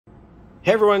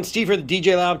Hey everyone, Steve here, the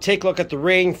DJ Lab. Take a look at the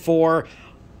Rane 4,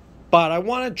 but I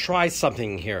want to try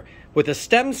something here. With a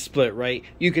stem split, right,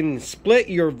 you can split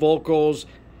your vocals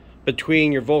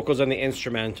between your vocals and the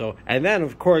instrumental, and then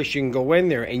of course you can go in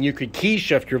there and you could key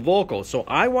shift your vocals. So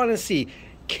I want to see,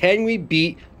 can we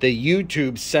beat the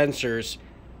YouTube censors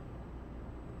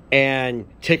and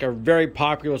take a very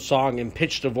popular song and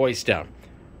pitch the voice down?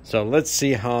 So let's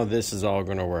see how this is all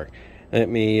going to work. Let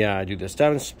me do the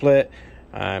stem split.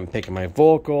 I'm picking my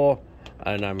vocal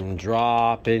and I'm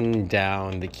dropping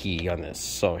down the key on this.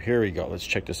 So here we go. Let's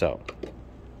check this out.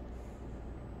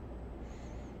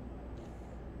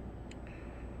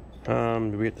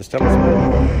 Do we get the stem split?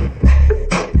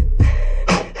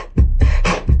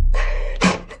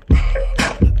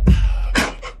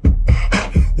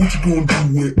 What you gonna do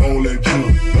with all that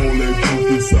junk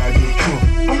inside your trunk?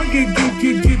 I'ma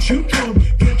get you drunk,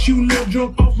 get you little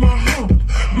drunk off my hump,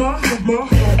 my hump, my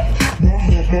hump, my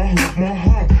hump, my hump, my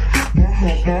hump, my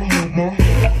hump, my hump, my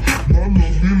hump, my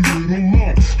lovely little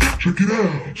lumps. Check it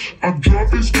out, I drop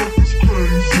this stuff is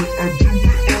crazy. I do it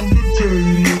on the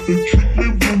daily. They treat me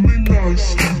really nice.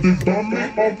 They buy me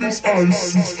all these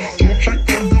ices. Dolce and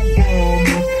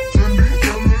Gabbana, Fendi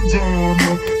and Madonna.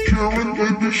 Karen,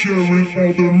 baby, sharing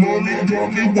all their money, got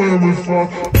me wearing fine.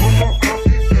 Mama, I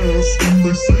eat ass, and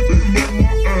they say they love my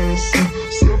ass. And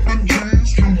 7 G's,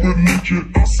 true and legit.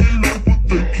 I see no, but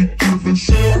they keep giving.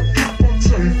 So I keep on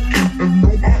taking, and no,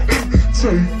 I ain't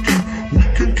taking. We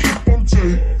can keep on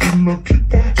taking, I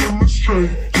keep on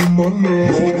demonstrating my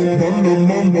love.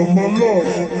 My love.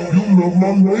 You love my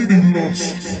lady loves.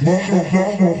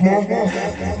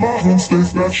 My home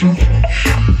stays that you.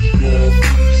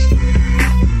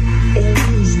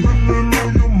 Spending all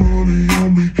your money on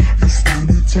me, you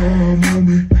spending time on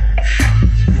me.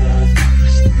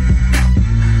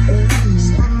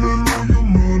 Spending all your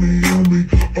money on me,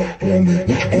 on me.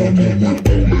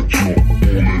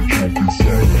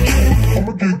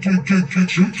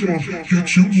 I'ma get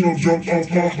you drunk off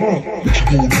my hump. What you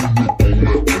gonna do with all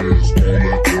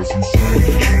that ass inside?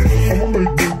 I'ma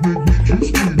make you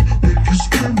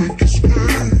scream, make you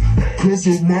scream. Cause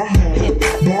of my hump,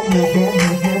 my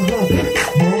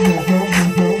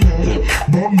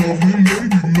lovely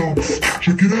lady lumps.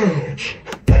 Check it out.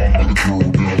 I met a girl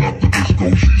down at the disco.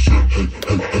 She said, hey,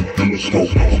 let's go.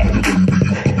 Baby, you could be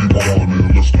my honey.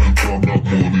 Let's spend time, not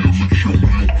money. And mix your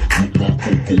meal with my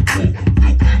cocoa puff.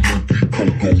 Milky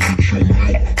cocoa, mix your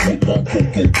meal with my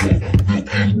cocoa puff.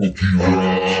 Milky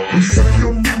ride. They say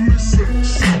I'm really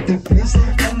sexy. The boys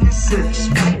that want me sex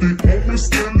me. They always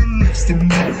standing next to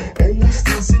me. Always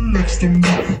dancing next to me.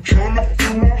 Trying to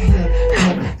feel my heart.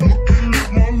 Looking at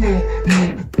my love.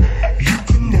 You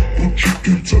can look, but you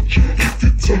can touch it.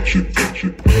 If you touch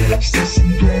it. Start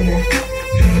some drama.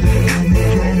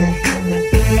 Drama.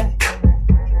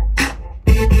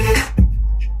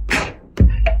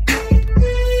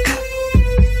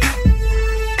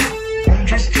 I'm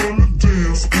just trying to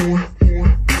dance, boy.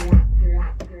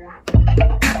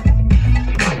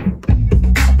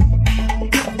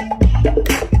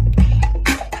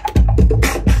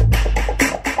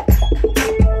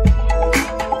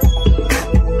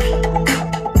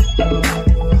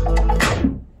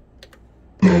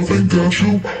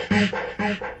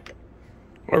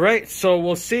 All right, so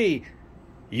we'll see.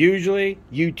 Usually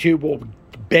YouTube will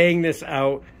bang this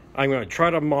out. I'm going to try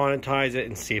to monetize it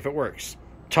and see if it works.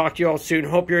 Talk to you all soon.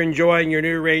 Hope you're enjoying your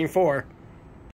new Rane 4.